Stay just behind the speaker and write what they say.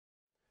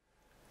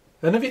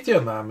Yn y fideo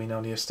yma, mi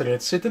wnawn ni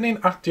ystyried sut ni'n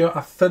adio a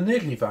thynnu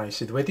rhifau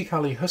sydd wedi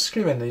cael eu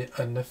hysgrifennu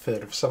yn y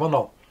ffurf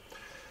safonol.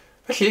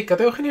 Felly,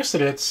 gadewch i ni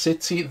ystyried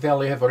sut i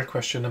ddelu efo'r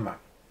cwestiwn yma.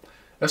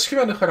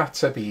 Ysgrifennwch yr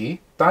ateb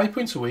i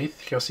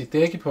 2.8 lluos i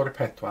 10 i power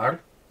 4,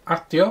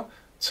 adio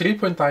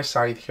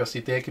 3.27 lluos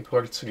i 10 i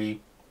power 3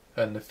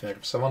 yn y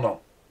ffurf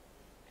safonol.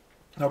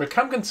 Nawr, y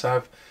cam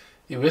gyntaf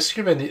yw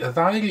ysgrifennu y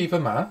ddau rhif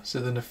yma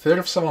sydd yn y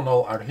ffurf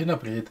safonol ar hyn o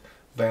bryd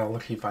fel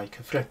rhifau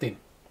cyffredin.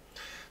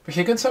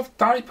 Felly gyntaf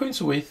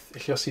 2.8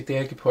 lluos i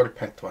 10 i power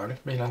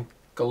 4, mae hynna'n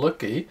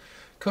golygu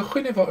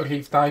cychwyn efo y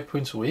rhif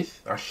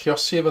 2.8 a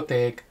lluosi efo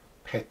 10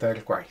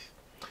 4 gwaith.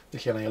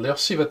 Felly yna i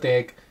lluosi efo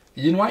 10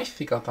 unwaith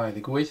i gael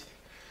 28,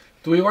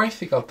 dwywaith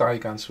i gael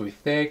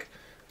 280,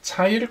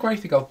 tair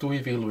gwaith i gael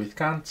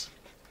 2800,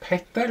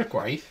 4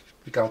 gwaith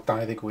i gael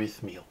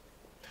 28,000.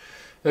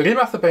 Yr un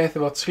math o beth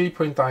efo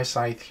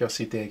 3.27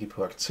 lluosi 10 i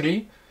power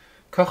 3,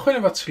 cychwyn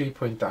efo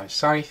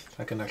 3.27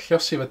 ac yna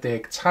lluosi efo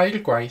 10 tair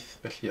gwaith,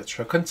 felly y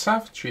tro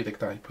cyntaf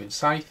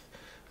 32.7,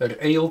 yr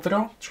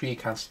eildro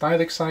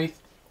 327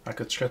 ac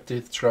y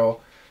trydydd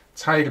tro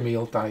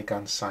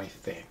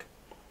 3270.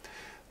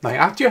 Na i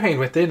adio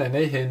hein wedyn, a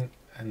neu hyn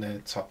yn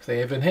y top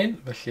ddef yn hyn,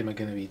 felly mae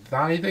gen i fi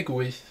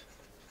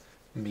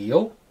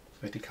 28,000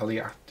 wedi cael ei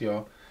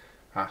adio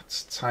at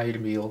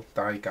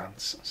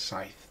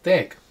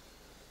 3,270.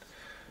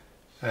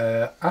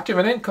 Adio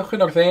fan hyn,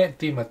 cychwyn o'r dde,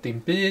 dim a dim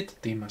byd,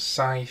 dim a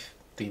 7,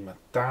 dim a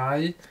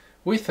 2,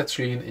 8 a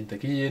 3 yn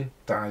 11,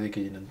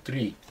 21 yn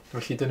 3.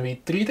 Felly dyn ni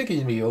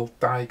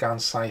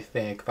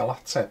 31,270 fel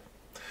ateb.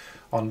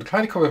 Ond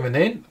rhaid i cofio fan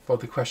hyn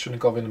fod y cwestiwn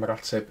yn gofyn am yr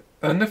ateb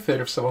yn y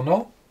ffurf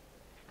safonol.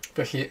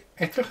 Felly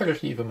edrych ar y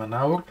rhif yma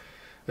nawr,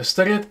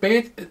 ystyried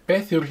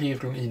beth yw'r rhif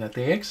rhwng 1 a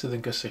 10 sydd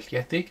yn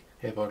gysylltiedig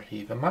efo'r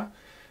rhif yma.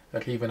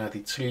 Y rhif yna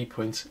ydy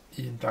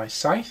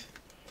 3.127.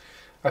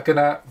 Ac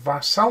yna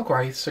fasal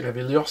gwaith sy'n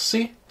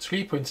refiliosi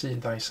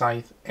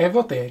 3.127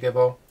 efo 10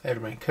 efo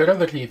mwyn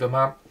cyrraedd y rhif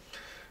yma.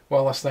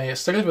 Wel, os na i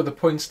ystyried fod y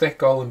pwynt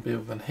degol yn byw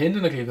fan hyn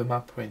yn y rhif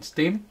yma, pwynt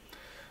dim.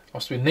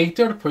 Os dwi'n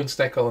neidio'r pwynt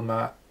degol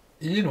yma,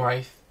 1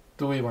 waith,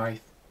 2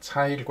 waith,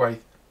 3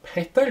 gwaith,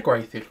 4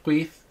 gwaith i'r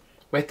chwith,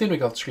 wedyn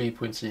we gael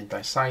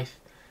 3.127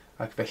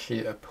 ac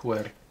felly y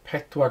pŵer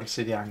 4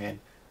 sydd i angen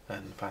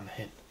yn fan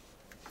hyn.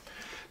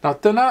 Nawr,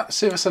 dyna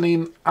sef os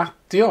ni'n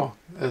adio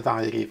y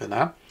ddau rhif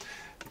yna.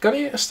 Gan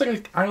i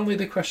ystyried ail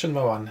wneud y cwestiwn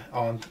yma wan,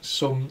 ond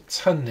swm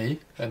tynnu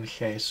yn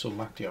lle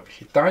swm adio.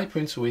 Felly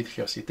 2.8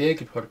 lluos i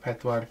 10 i power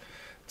 4,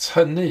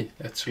 tynnu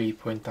y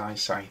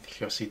 3.27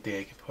 lluos i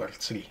 10 i power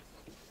 3.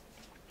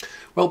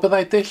 Wel,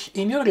 byddai dull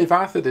union yr un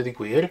fath y dydy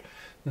gwir,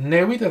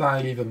 newid y ddau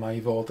rhif yma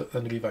i fod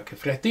yn rhifau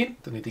cyffredin,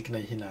 dyn ni wedi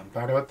gwneud hynna yn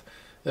barod.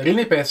 Yr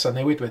unig beth sy'n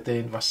newid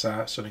wedyn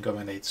fasa swn i'n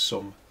gofyn wneud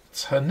swm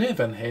tynnu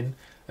fan hyn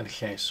yn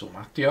lle swm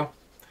adio,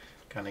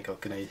 gan i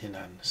gael gwneud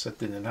hynna'n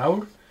sydyn yn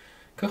awr.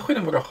 Cychwyn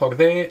efo'r ochr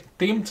dde,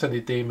 dim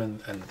tynnu dim yn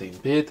ddim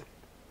byd.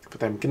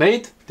 Byddai'n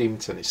gwneud dim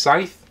tynnu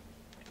 7.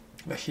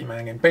 Felly mae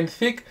angen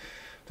benthyg.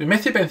 Dwi'n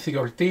methu benthyg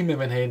o'r dim yn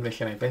fan hyn,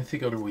 felly angen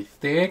benthyg o'r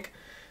 80.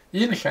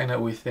 1 llai na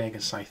 80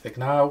 yn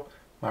 79.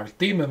 Mae'r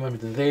dim yma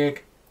mynd yn 10,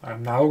 a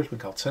 9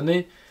 dwi'n cael tynnu.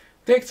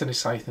 10 tynnu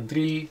 7 yn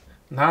 3,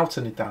 9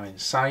 tynnu 2 yn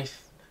 7,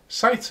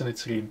 7 tynnu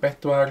 3 yn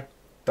 4,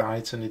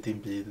 2 tynnu dim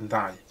byd yn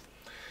 2.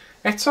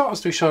 Eto,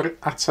 os dwi eisiau'r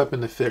ateb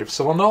yn y ffurf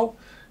safonol,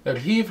 yr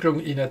rhif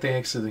rhwng 1 a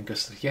 10 sydd yn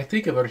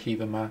gysylltiedig efo'r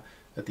rhif yma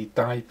ydy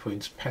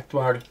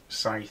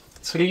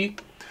 2.473.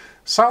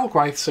 Sawl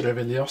gwaith sy'n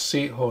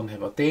refiliosi hwn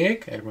hefo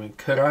 10 mwyn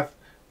cyrraedd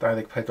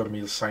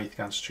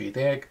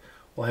 24,730.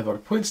 Wel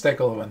hefo'r pwynt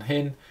degol o fan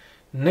hyn,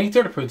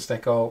 neidio'r pwynt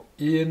degol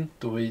 1,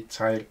 2,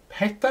 3,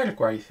 4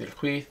 gwaith i'r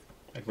chwith,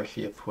 ac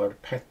felly y pŵer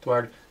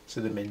 4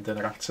 sydd yn mynd yn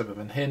yr ateb o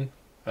fan hyn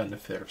yn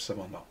y ffurf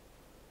safonol.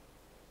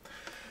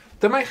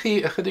 Dyma i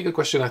chi ychydig o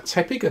gwestiynau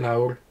tebyg yn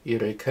awr i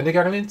roi cynnig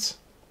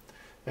arnynt.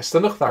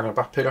 Estynwch ddarn o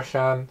bapur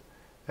allan,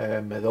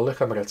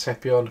 meddylwch am yr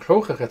atebion,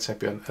 rhowch eich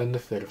atebion yn y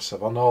ffurf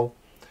safonol,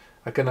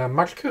 ac yna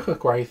marciwch eich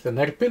gwaith yn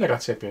erbyn yr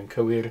atebion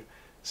cywir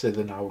sydd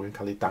yn awr yn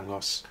cael ei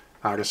dangos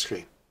ar y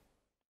sgrin.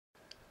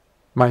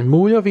 Mae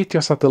mwy o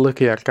fideos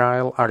adolygu ar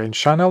gael ar ein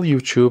sianel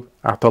YouTube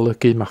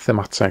Adolygu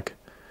Mathemateg.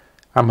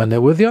 Am y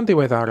newyddion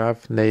diweddaraf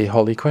neu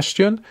holi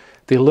cwestiwn,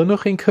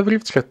 dilynwch ein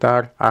cyfrif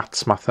trydar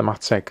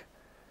 @mathemateg.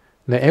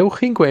 Neu ewch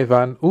i'n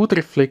gwefan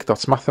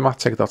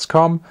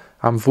www.mathemateg.com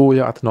am fwy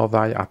o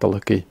adnoddau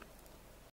adolygu.